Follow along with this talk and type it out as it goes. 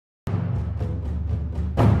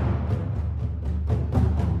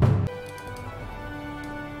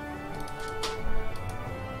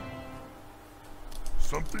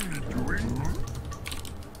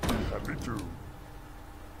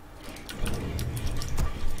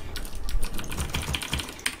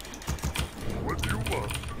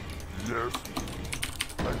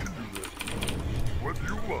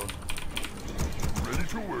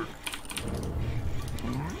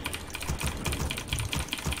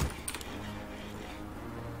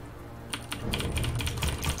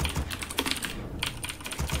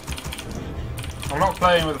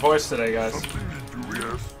playing with voice today, guys.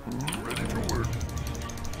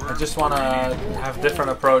 I just want to have a different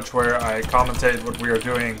approach where I commentate what we are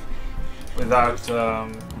doing without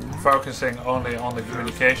focusing only on the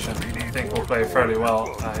communication. I think we'll play fairly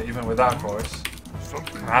well even without voice.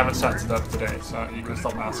 I haven't set it up today, so you can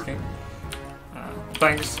stop asking.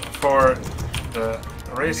 Thanks for the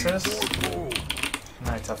races.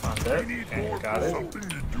 Nice have fun there. Okay, got it.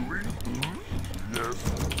 Yes.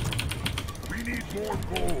 We need more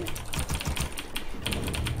gold.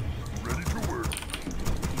 Ready to work.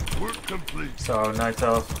 Work complete. So Night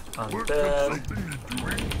Elf undead.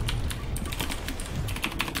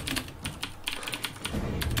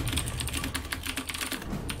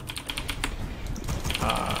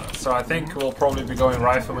 So I think we'll probably be going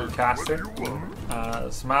Rifleman Caster.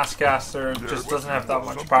 This Mass Caster just doesn't have that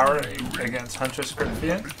much power against Huntress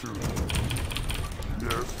Griffian.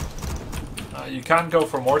 You can go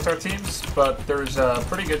for Mortar teams, but there's a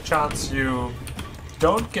pretty good chance you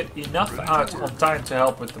don't get enough out on time to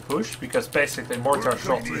help with the push, because basically Mortar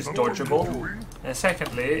shot is dodgeable. And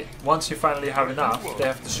secondly, once you finally have enough, they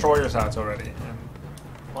have Destroyers out already. And,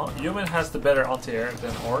 well, Human has the better anti-air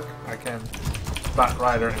than Orc. I can Bat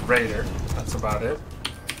Rider and Raider, that's about it.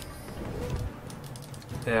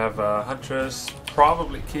 They have Huntress,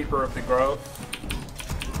 probably Keeper of the Grove.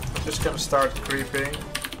 Just gonna start creeping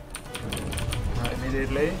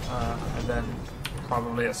immediately, and then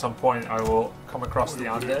probably at some point I will come across the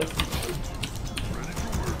undead.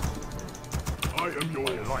 I am your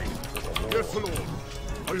life. Yes,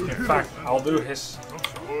 Lord. In fact, I'll do his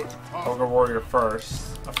Ogre Warrior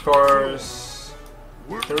first. Of course,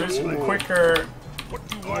 there is a quicker.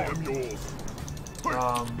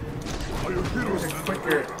 There's a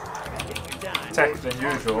quicker attack than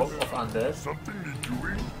usual of undead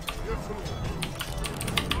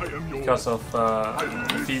because of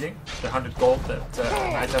feeding, the 100 gold that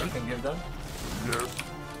Night Elf can give them.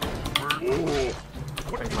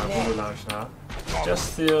 Take my Voodoo Lounge now.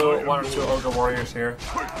 Just steal 1 or 2 Ogre Warriors here.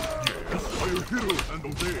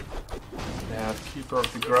 They have Keeper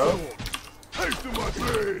of the Grove.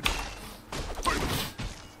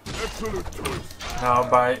 Now,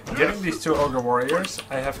 by getting these 2 Ogre Warriors,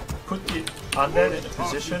 I have put the undead in a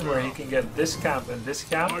position where he can get this camp and this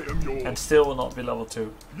camp and still will not be level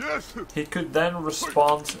 2. He could then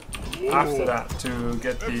respond after that to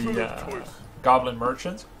get the Goblin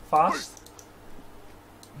Merchant fast.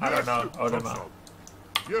 I don't know, Odema.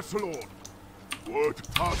 Yes, Lord. What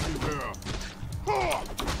passing there?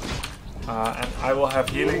 And I will have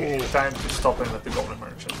healing in time to stop him at the Goblin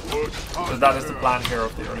Merchant. So that is the plan here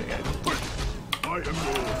of the early game. I am yours.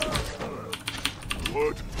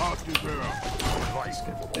 What passing there? Let's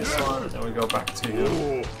get this one, and then we go back to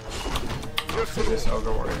you. After this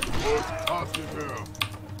Ogre Warrior. What passing there?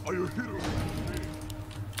 Are you hero?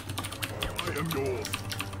 I am yours.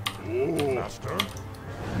 Oh, Master.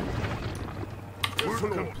 Work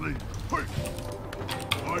complete.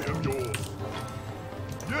 I am yours.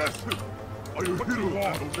 Yes! Are you hero?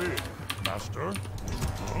 Obey. Master?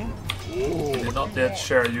 Huh? We did not yet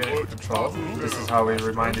share unit control. This is how we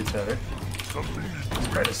remind each other.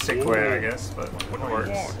 Quite a sick way, I guess, but it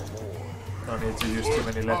works. No need to use too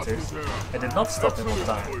many letters. I did not stop him on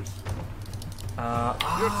time.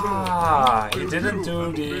 He didn't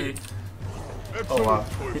do the... Oh wow.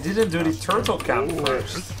 He didn't do the turtle camp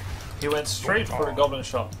first. He went straight for the goblin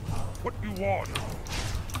shot. What you want?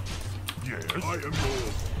 Yes. I am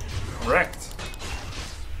yours. Correct.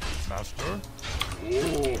 Master?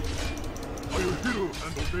 Oh. Are you hero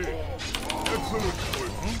and obey? Excellent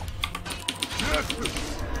choice, huh? Yes!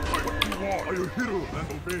 What you want? Are you hero and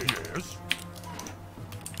obey? Yes.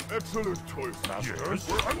 Excellent choice, Master. Yes.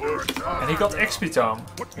 And he got XP Tome.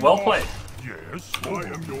 Well played. Yes. I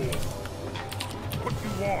am yours. What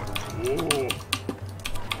you want? Oh.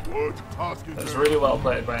 What task is That's really well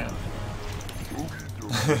played by him.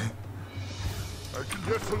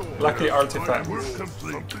 Lucky artifact. What's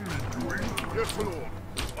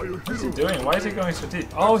he doing? Why is he going so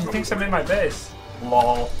deep? Oh, he thinks I'm in my base.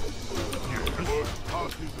 Lol.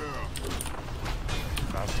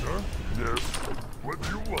 Master? Yes. What do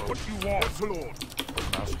you want? What do you want? Yes, Lord.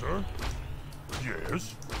 Master?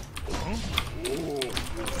 Yes. Huh? Oh,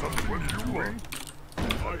 something you want? I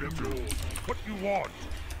am yours. What do you want?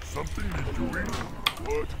 Something you're doing?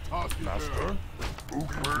 What task is Master?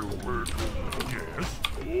 Yes.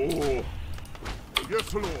 Oh. Yes,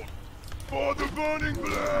 Lord. For the burning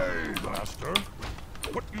blade! Master?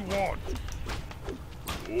 What you want?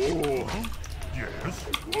 Oh. Huh? Yes.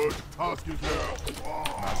 What task is there?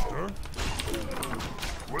 Master?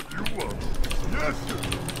 What you want? Yes.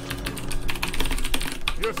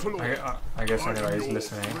 Yes, Lord. I guess anyway he's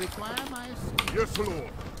listening. Yes, Lord.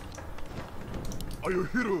 Are you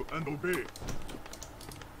hear and obey?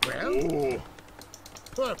 Well? Oh.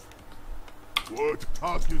 What? What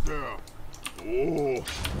task is there? Oh.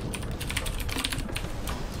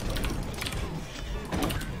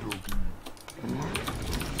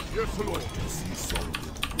 Yes, Lord. See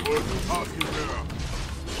something. What task is there?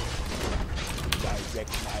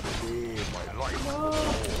 Direct my way, my life.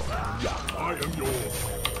 I am yours.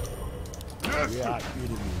 Yes. We are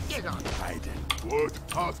enemies. Get on. Hiding. What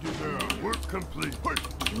task is there? Work complete. Hey.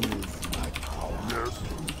 Use my power. Yes.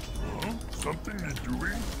 Huh? Something is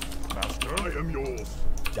doing? Master? I am yours.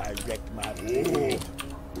 Direct my Oh. way.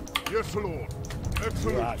 Yes, Lord. We are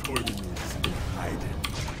Excellent choice. enemies. Hiding.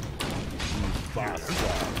 Move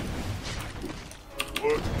faster.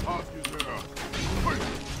 What task is there? Hey.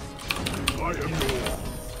 I am yours.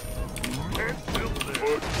 Can't build there.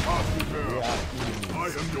 What task is We there? are enemies. I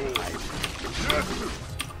am yours. Yes.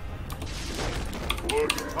 What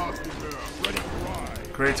task is there? Ready to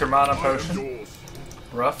ride. Greater mana I am potion. yours.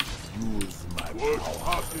 Rough. Use my What power.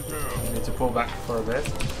 task is there? Need to pull back for a bit.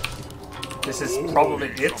 This is probably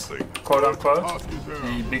it, quote unquote. Task is The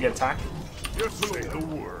there. big attack. Yes, Lord. Say the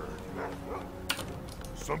word.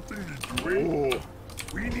 Something is doing. Oh.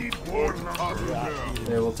 We need more task is there.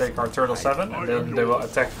 They will take our turtle 7 and then they will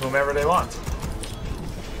attack whomever they want.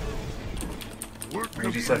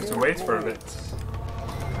 We just have to wait for a bit.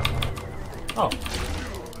 Oh.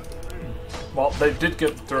 Well, they did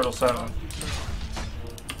get turtle 7,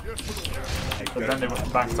 but then they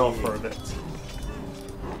backed off for a bit.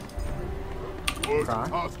 What Okay.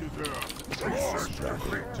 task is there?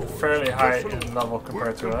 Fairly high in level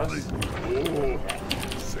compared to us. Oh.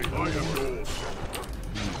 Say I am yours.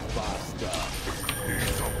 Faster. Need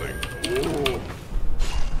something. Oh.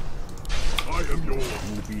 I am yours.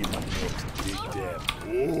 You be my next big damn.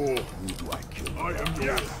 Oh. Who do I kill? I am yours.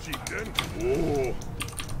 Yes, chieftain. Oh.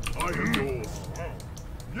 I am yours.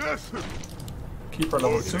 Yes. Keeper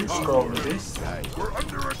level 2, scroll release. We're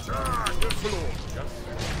under attack. Yes, Lord.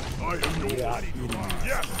 I am yours. We are enemies.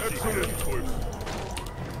 Yes, excellent choice.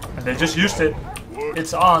 And they just used it. What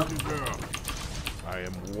It's on. is there? I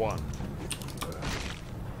am one.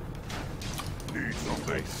 Need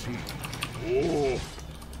something. I see. Oh.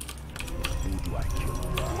 Who do I kill?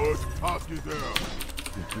 What task is there?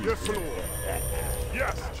 Yes, Lord.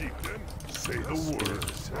 Yes, chieftain. Say the word.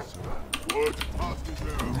 What task is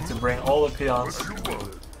there? To bring all the peons. What you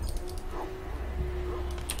want?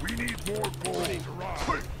 We need more gold. Hey.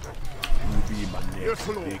 You be my next Yes,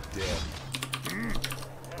 Lord. big damn.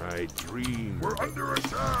 I dream. We're under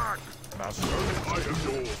attack. Master, I am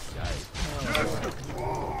yours. Yes.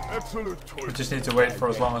 Excellent We choice. just need to wait for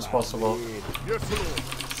as long as possible. Yes, Lord.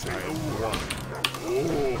 Say the word.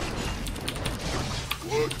 Oh.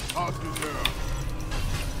 What task is there?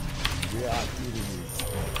 We are enemies.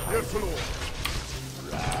 Yes, Lord.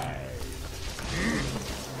 Right.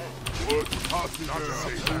 What task is there? You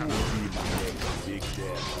be my next big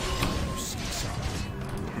damn. You see something?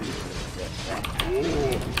 Oh.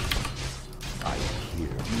 I hear.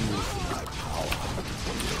 Use my power.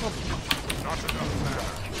 Not enough matter.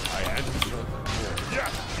 I answer.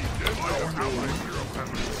 Yes, chieftain. I am yours. Hero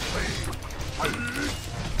family slain.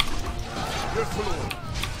 Yes, Lord.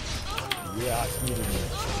 We are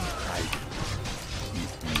enemies.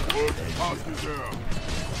 What task is there?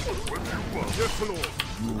 What you want? Yes, Lord.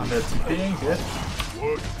 And it's being good.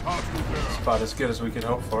 What task is there? About as good as we could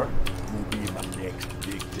hope for. You be my next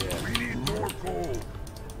big damn. We need more gold.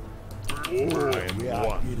 I am Oh. we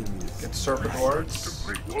are enemies. Get serpent wards.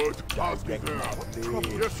 Complete. What task is Direct there? my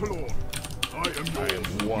way. Yes, Lord. I am yours.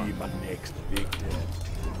 You be my next big damn.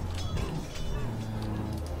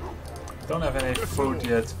 Don't have any food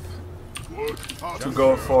yet What task to is go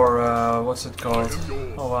there? for, what's it called?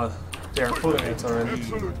 Oh well, they are pulling it already.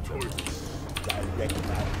 Excellent choice. Direct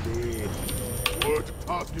my way. What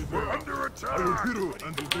task is there? We're under attack. I will hero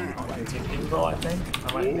and obey. Getting evil, I think. I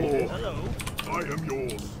might be. Hello. I am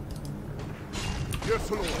yours.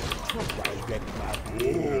 Yes, Lord. Direct my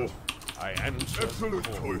way. Oh. I answer. Excellent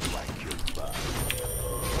choice. I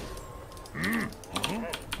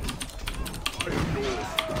am yours.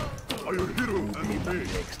 I am hero and obey.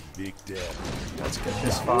 Next big damn. Let's get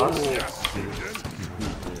this fast. Yes, chieftain.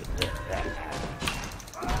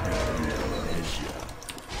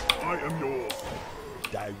 I am yours.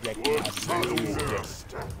 Direct What my task is way. there?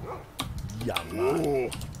 Young Oh.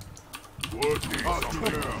 What task is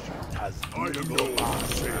there? has I am yours.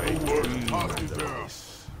 Say the word. Task is there.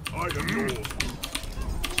 I am yours.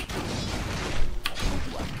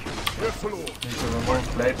 Yes, Lord. Need to remove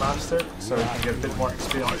Blade Master so we can get a bit more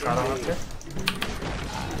XP on Shadowhunter.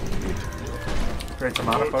 Great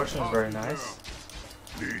mana potion is very nice.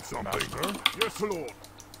 Need something, sir? Yes, Lord.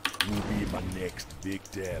 You'll be my next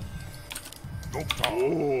victim. Doctor.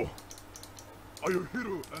 Oh. Are you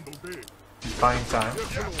hero and obey? Buying time.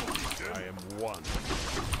 Yes, Lord. I am one.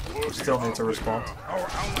 Still need to respond. Our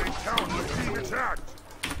allied town is being attacked.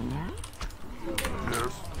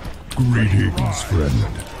 Yes. Greetings, friend.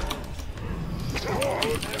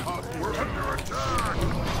 We're under attack.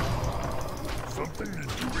 Something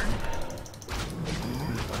is doing.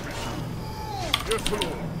 Yes,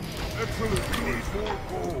 Lord. Excellent. We need more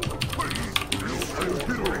gold. Please. I am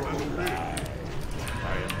hero and obey. I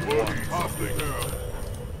am working something now.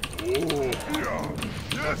 Oh, yeah.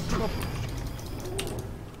 Yes.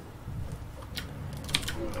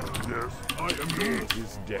 Yes, I am yours.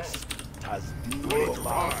 His death has been Lord,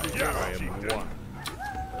 mine. yes, I am one.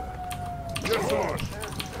 Yes, Lord.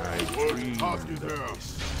 I Lord, dreamed task is of there. this.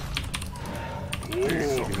 Oh,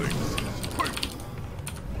 something.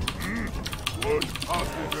 Lord,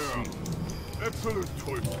 task is there. Excellent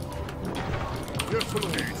choice. Yes,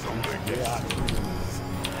 Lord. Need something. There are things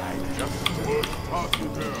I just Lord, task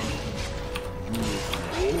is there.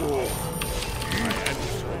 Oh,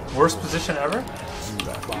 Worst position ever? yeah,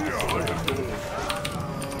 I am yours.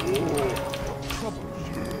 Oh, trouble.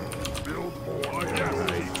 Build more. I am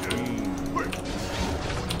Wait.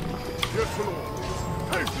 Yes, Lord.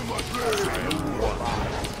 Hasten my blade. I am one.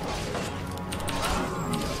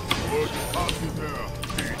 Lord, task is there.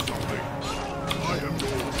 Need something. I am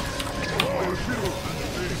yours. I am hero and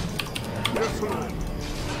obey. Yes, Lord.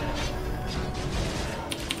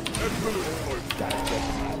 Excellent choice.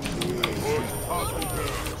 Lord, task is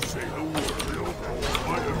there. Say the word.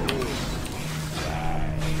 I am yours.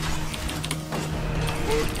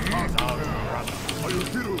 Lord, task is there. I am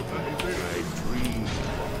hero and obey. I dream.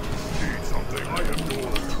 Need something. I am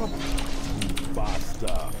yours.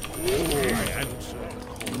 Faster. I answer.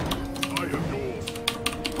 I am yours.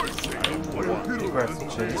 I am hero Where's and the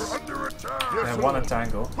obey. chase? We're under attack. I have one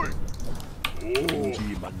entangle. You'll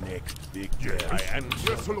be my next victim. I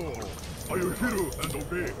answer. Yes, Lord. I am hero and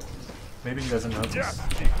obey. Maybe he doesn't notice. Yes,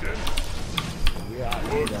 Chieftain. We are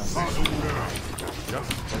Lord, leaders. task is there.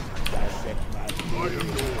 Just dissect my I am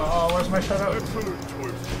yours. Oh, where's my shadow? Excellent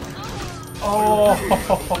choice. Oh!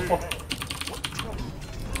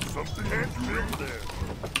 Something can't build there.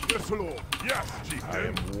 Yes, Lord. Yes, Chieftain. I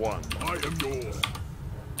am one. I am yours.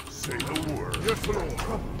 Say the word. Yes, Lord.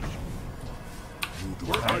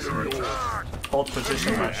 I am yours. Hold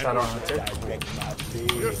position, my shadow on the tip. Direct my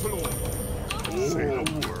blade. Yes, Lord. Say the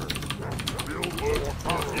word. Build more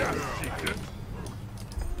power. Yes, Chieftain.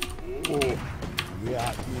 Oh, We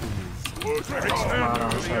are enemies. work Come on,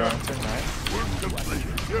 on shadow on tip, nice. Work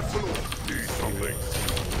completed. Yes, Lord. Need something.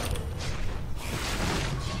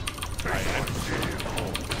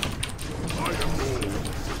 I am yours.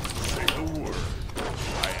 Say the word.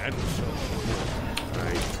 I answer.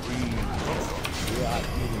 I dream. We are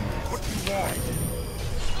enemies. What do you want?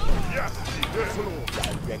 Yes, yes, Lord.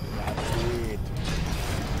 Direct my blade.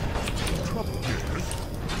 Trouble. Yes.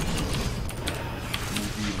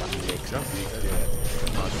 You'll be my next victim.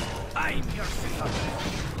 I'm your son.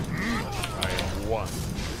 I am one.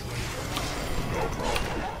 No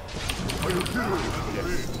problem. I am hero and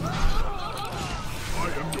obey. I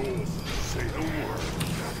am yours. Say the word.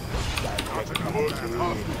 Direct The my word blade.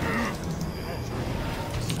 has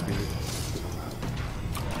to be.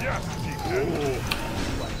 Yes, Chieftain.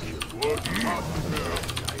 Word has to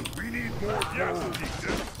be. We need more. Yes,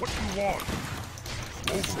 Chieftain. What do you want?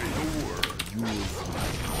 Won't say the word. Use my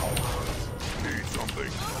power. Need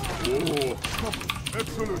something. Oh, trouble.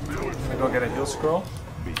 Excellent build. Can I go get a heal scroll?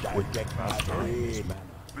 Direct my blade.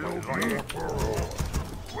 Build more pearl.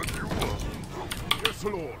 What do you want? Yes,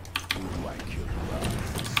 Lord. Who do I kill?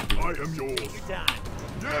 I am yours.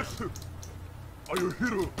 Yes. Are you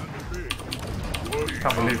hero and obey? Word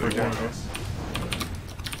Can't believe we're doing this.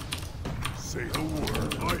 Say the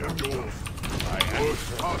word. I am yours. I am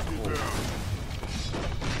task is there.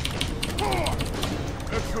 Ah!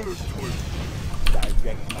 Excellent choice.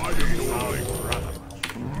 Direct I my am yours.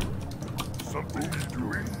 Something is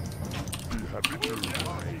doing. Be happy to.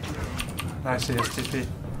 Nice ESTP.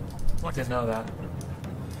 Didn't know that.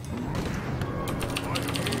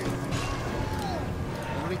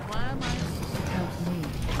 Require my help me.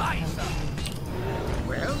 Hi, sir.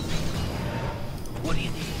 Well, what do you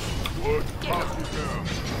need? Word task is there.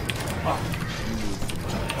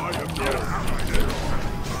 I am yours.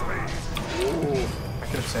 Oh, I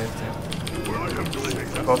could have saved him. I am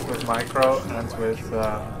yours. Both with micro and with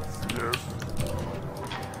Yes.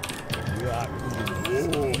 We are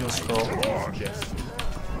enemies. Oh, heal scroll. come on. Yes.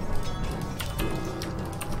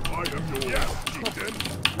 I am yours. Yes, chieftain.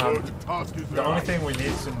 The task is The only thing we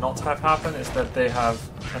need to not have happen is that they have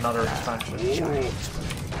another expansion. I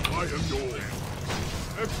am yours.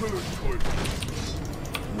 Excellent choice.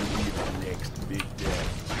 We'll be the next big death.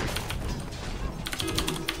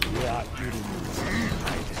 We are enemies.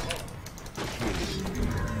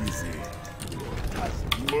 Easy.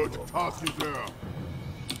 What task is there?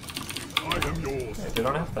 I am yours. Hey, they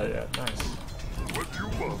don't have that yet. Nice. What you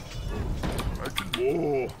want? I can.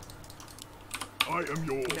 Oh. I am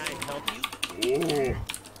yours. Can I help you?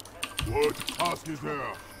 Oh. What task is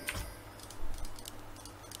there?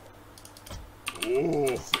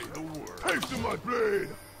 Oh. Say the word. Hasten my blade.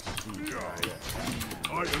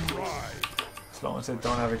 I am right. As long as they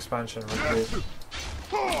don't have expansion, we're good. Yes.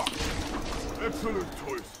 Ah. Excellent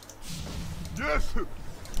choice. Yes.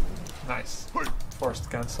 Nice. Hey. Forced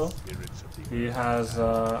cancel. He has,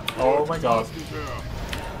 oh my god. Task is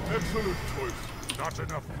there. Excellent choice. Not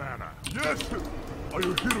enough mana. Yes! I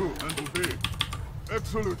will hear and obey.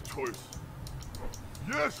 Excellent choice.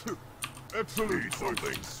 Yes! Excellent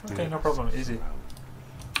choice. Okay, no problem. Easy.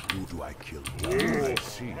 Who do I kill? Oh,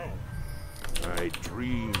 See. I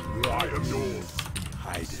dream. I am yours.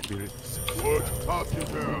 Hide spirits. What task is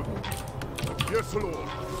there? Yes, Lord.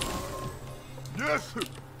 Yes!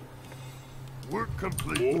 Work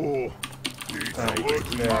complete. Oh.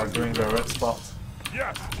 They are doing the red spot.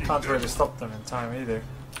 Yes! Can't really stop them in time either.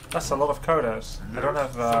 That's a lot of Kodos. I don't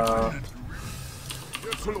have,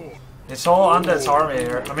 Yes, Lord. it's all Undead's army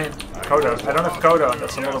here. I mean, Kodo. I don't have Kodo, and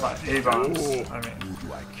that's a lot of A-bombs. I mean, Who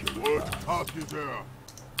do I kill? What task is there?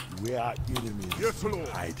 We are enemies. Yes, Lord.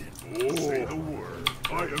 Hiding. Oh. Say the word.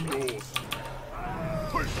 I am yours.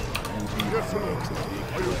 Hey. Yes, Lord.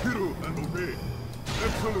 I will hear and obey.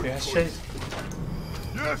 Excellent he has choice. shade.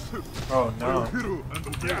 Yes! Oh I will no. hear and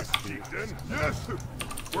obey. Yes, chieftain. Yes!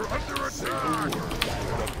 We're under attack.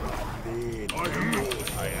 I am yours.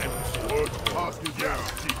 I am What task is there?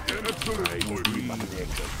 Excellent Will choice. be the next big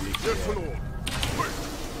Yes, death. Lord. Hey.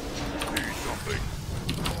 Need something.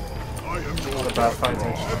 I am Not a yours. bad fighter.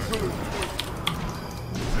 Excellent choice.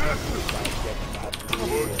 Yes!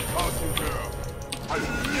 What task is there?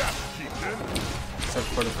 Yes, chieftain. Except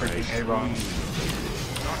for the freaking A-bomb.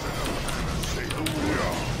 Say the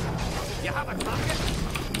word. You have a target?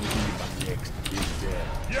 Next big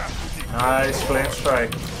death. Yes, chieftain. Nice flame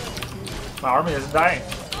strike. My army isn't dying. I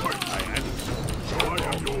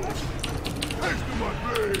am yours. Haste to my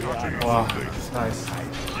blade. Wow, that's nice.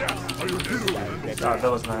 Yes, I will hear and Ah,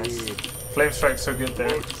 that was nice. Flame strike's so good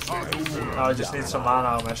there. Now I just need some mana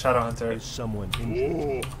on my Shadow Hunter. Someone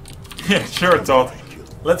Oh, Yeah, sure, ToD.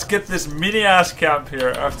 Let's get this mini-ass camp here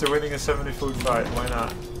after winning a 70-foot fight. Why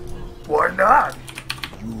not? Why not?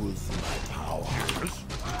 use my power.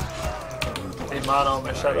 A mana on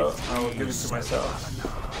my Shadow. I will give it to myself.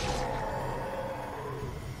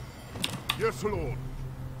 yes, Lord.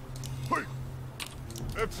 Hey.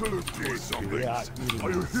 Excellent choice. We are I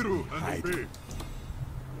will enemies. hear and obey.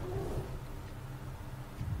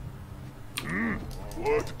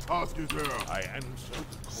 What task is there? I answer.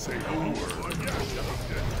 Say the word.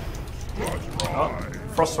 Oh,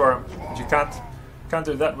 Frostworm. But you can't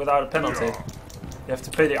do that without a penalty. You have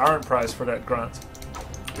to pay the iron price for that grant.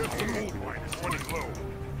 Yes, Lord. Running low.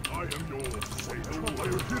 I am yours. Say the word. I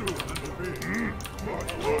will hear and obey.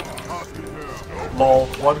 What task is there? Lol,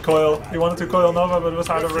 one coil. He wanted to coil Nova, but it was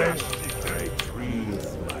out of range.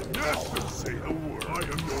 Yes, say the word. I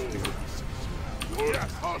am yours. What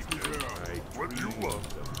task is there? What do you want?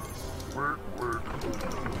 Work.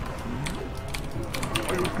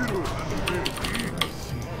 I will hear and obey.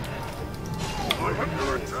 I am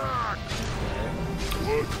Under attack.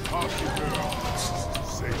 what task is there?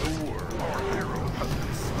 Say the word. Our hero has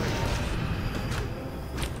been slain.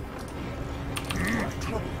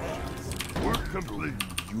 Work complete.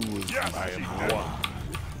 Use Yes, my chieftain. power.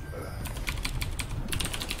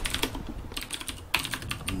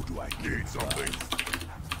 Who do I kill? Need something.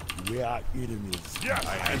 We are enemies. Yes, I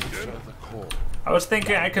chieftain. answer the call. I was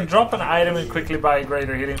thinking I can drop an item and quickly buy a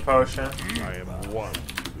greater healing potion. I am one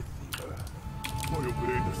Oil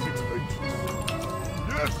blade of 6 inches.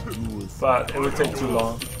 Yes, use But it would take too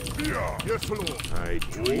long. yes, Lord. I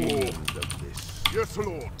dreamed of this. Yes,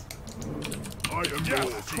 Lord. I am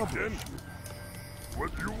yours, chieftain. What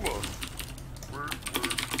do you want? Work.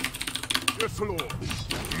 Yes, Lord.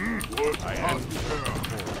 What task is there?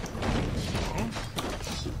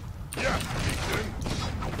 Yes, chieftain.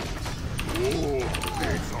 Oh,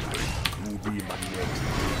 need something. Who be my next?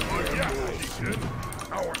 Yes, chieftain.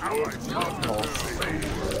 Our allies have no faith.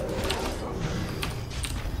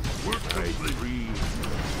 Work I complete. dream.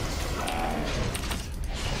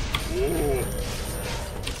 Oh.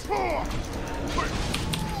 Ah!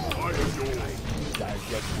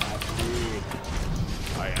 Direct my blade.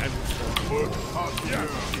 I answer the Good. call. Yes,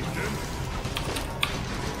 Chieftain.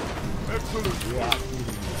 Excellent. We are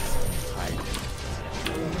enemies. Hide.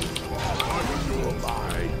 I am yours.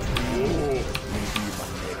 My dream will be my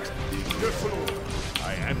next big Yes, Lord.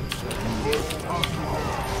 I answer you. Good.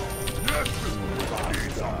 Yes.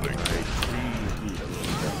 Need something. My dream will be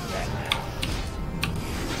that.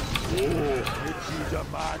 Oh, it is a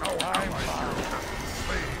man time.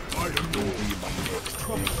 I am yours. Be my next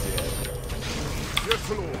big death. Yes,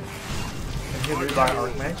 Lord. Can he do by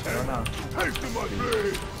Archmage? I don't know. Haste in my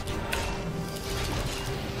blade.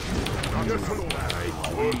 Yes, Lord.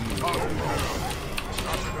 Good.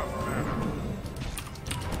 Not enough mana.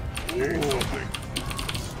 Need something.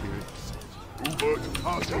 Good.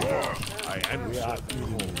 I am we are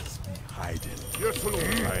enemies hiding. Yes, Lord.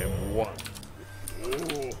 I am one.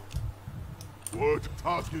 Oh. What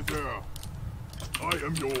task is there? I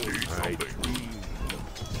am yours. Need My something. dream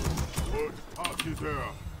What task is there?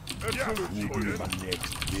 Excellent will be choice. my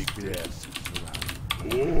next big death.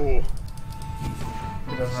 Oh.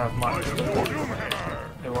 He doesn't have I much. am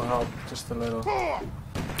Doomhammer. It will help just a little.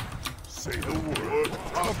 Say the word.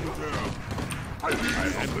 What task is there? I need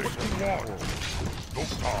something. What you want? No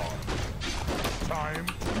time. Time.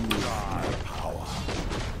 Power.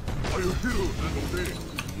 Are you hero and obey?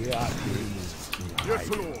 We are enemies Yes,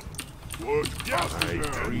 hiding. Lord. What task I is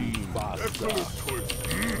there? dream faster. Excellent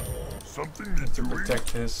choice. Something needs To protect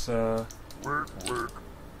his. Work.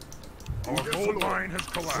 Our gold mine has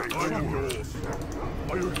collapsed. I am yours.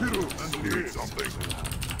 Are you hero and obey? Something.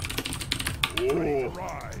 Oh.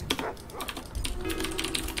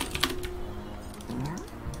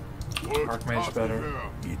 Archmage better.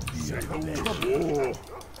 It be Say a the blessing. word.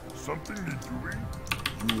 Oh. Something needs doing.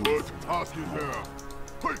 What task is there?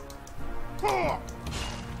 Hey! Ah!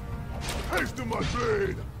 Haste to my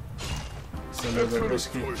blade! It's a little bit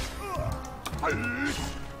risky. Haste!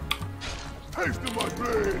 Haste to my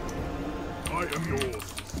blade! I am yours.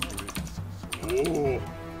 Oh.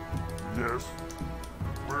 Yes.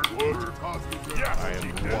 What task is there? Yes, I am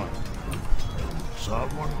one.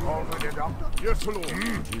 Someone call for the doctor? Yes, Lord.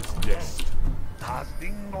 His nest.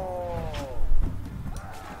 Tastingo.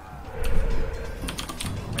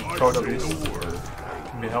 ToD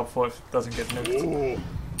can be helpful if it doesn't get nuked.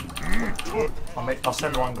 Oh. I'll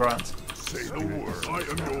send one grunt. Say the word. I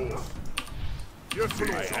am yours. Yes,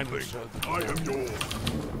 Lord. I am yours.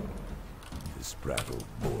 This battle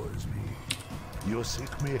bores me. You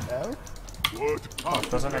seek me help? What Oh, it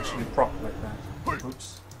doesn't actually proc like that.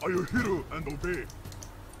 Oops. Are you hero and obey?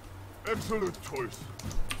 Excellent choice.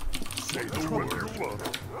 Say the word.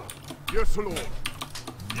 Yes, Lord.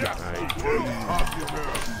 Yes, I Lord.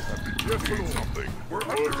 Yes, Lord. Something. We're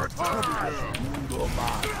under attack.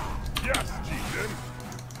 Yes, Chieftain.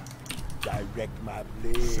 Direct my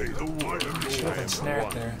blade. Say the word. Should have been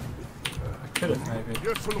snared there. I could have maybe.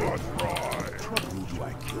 Yes, Lord. Right. Who do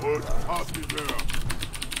I kill? What task is there?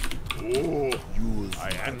 Oh. Use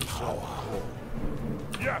my power.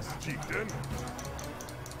 Yes, Chieftain.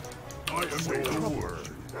 I am your word.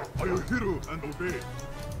 Are you hero and obey?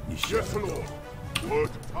 Yes, Lord.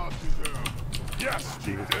 What task is there? Yes,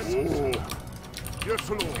 Chieftain. Oh. Yes,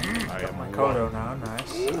 Lord. I am My Kodo now,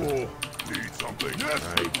 nice. Oh. Need something. Yes.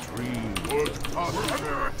 I dream. What task is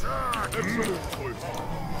there? Excellent choice.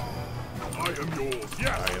 I am yours.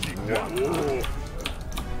 Yes, I am Chieftain. one. Oh.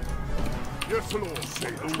 Yes, Lord.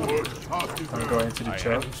 Say the word. Task is I'm there. going to the I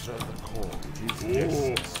choke. answer the call. It is Oh.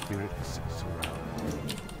 yes. Spirits surround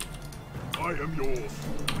me. I am yours.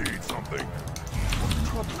 Need something.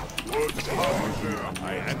 What task is there?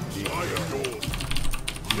 I am the I am yours.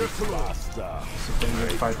 Yes, Lord. master. Superior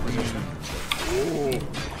fight position. Oh.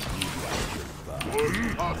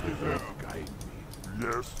 What task is there? Guide me.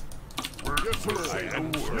 Yes. Yes, Lord. I am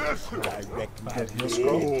Yes. Direct my Get heal blade.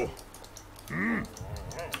 scroll.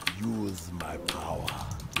 Use my power.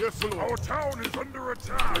 Yes, Lord. Our town is under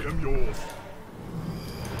attack. I am yours.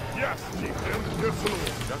 Yes, Chieftain. Yes,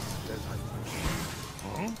 Lord. Just as I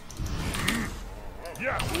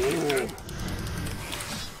Yes, Chieftain.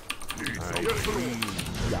 Need some. Yes, Lord.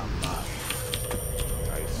 Yama.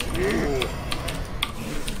 I see.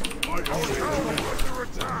 Our town is under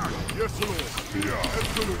attack. Yes, Lord.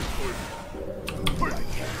 Excellent choice.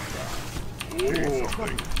 Need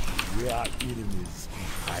something. We are enemies.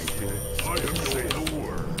 I hear. I am say the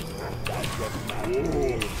word. Direct my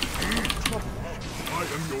I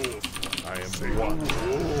am yours. I am one.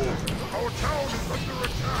 Our town is under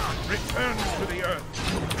attack. Return to the earth.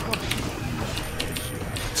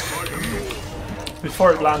 I am yours.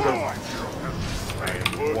 Before it landed. I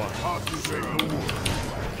am one. Say the word.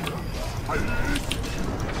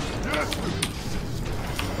 Yes.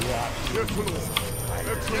 Yes, Lord.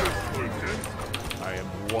 Excellent, Chieftain. I am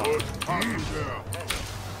one. What have you there?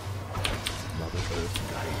 Mother Earth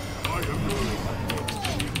guide. I am yours.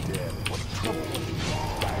 Dead. What trouble?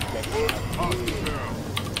 What have you there?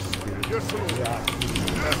 Yes, Lord. Yes.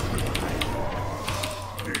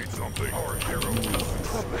 Need something? Our hero is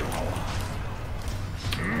trouble.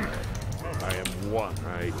 I am one.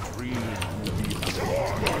 I dream.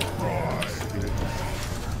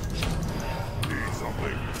 Need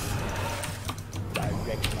something?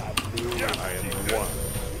 Direct my blade. I am one.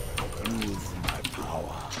 Use my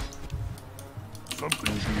power.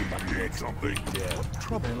 Something. Need something? Dead.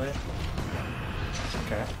 Trouble. Really?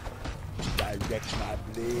 Okay. Direct my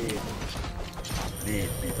blade. Lead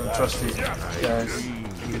me. Don't trust these guys.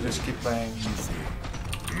 You just keep playing.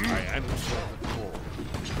 I answer the call.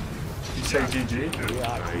 You say GG, I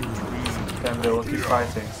dream. then they will keep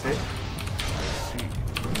fighting, see?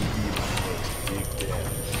 Big dead.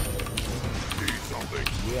 Need something?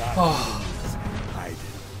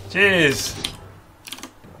 Jeez!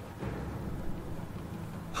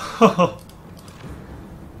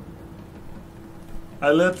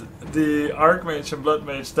 I let the Archmage and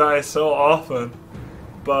Bloodmage die so often,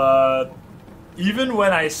 but even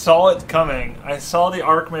when I saw it coming, I saw the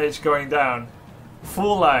Archmage going down,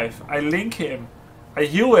 full life, I link him, I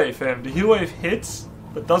heal wave him, the heal wave hits,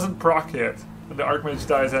 but doesn't proc it, and the Archmage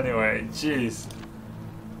dies anyway, jeez.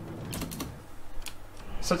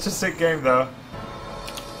 Such a sick game though.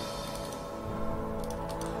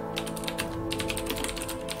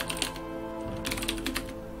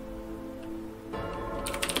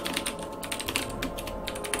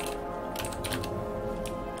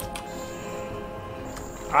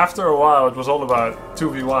 After a while, it was all about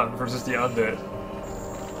 2v1 versus the undead.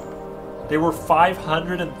 They were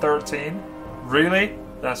 513? Really?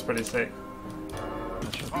 That's pretty sick.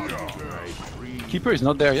 Keeper is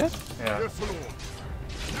not there yet? Yeah, Yes, Lord.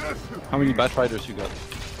 Yes. How many bat fighters you got?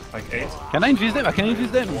 like 8. Can I infuse them? I can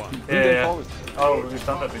infuse them. Bring them Yeah. forward. Oh, we've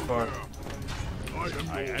done that before.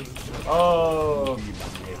 I am yours. Oh,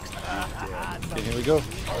 Okay, here we go.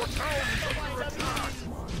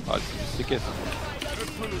 Oh, it's sickest.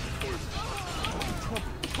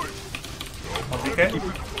 on DK?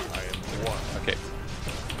 Okay.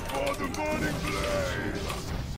 For the burning blaze.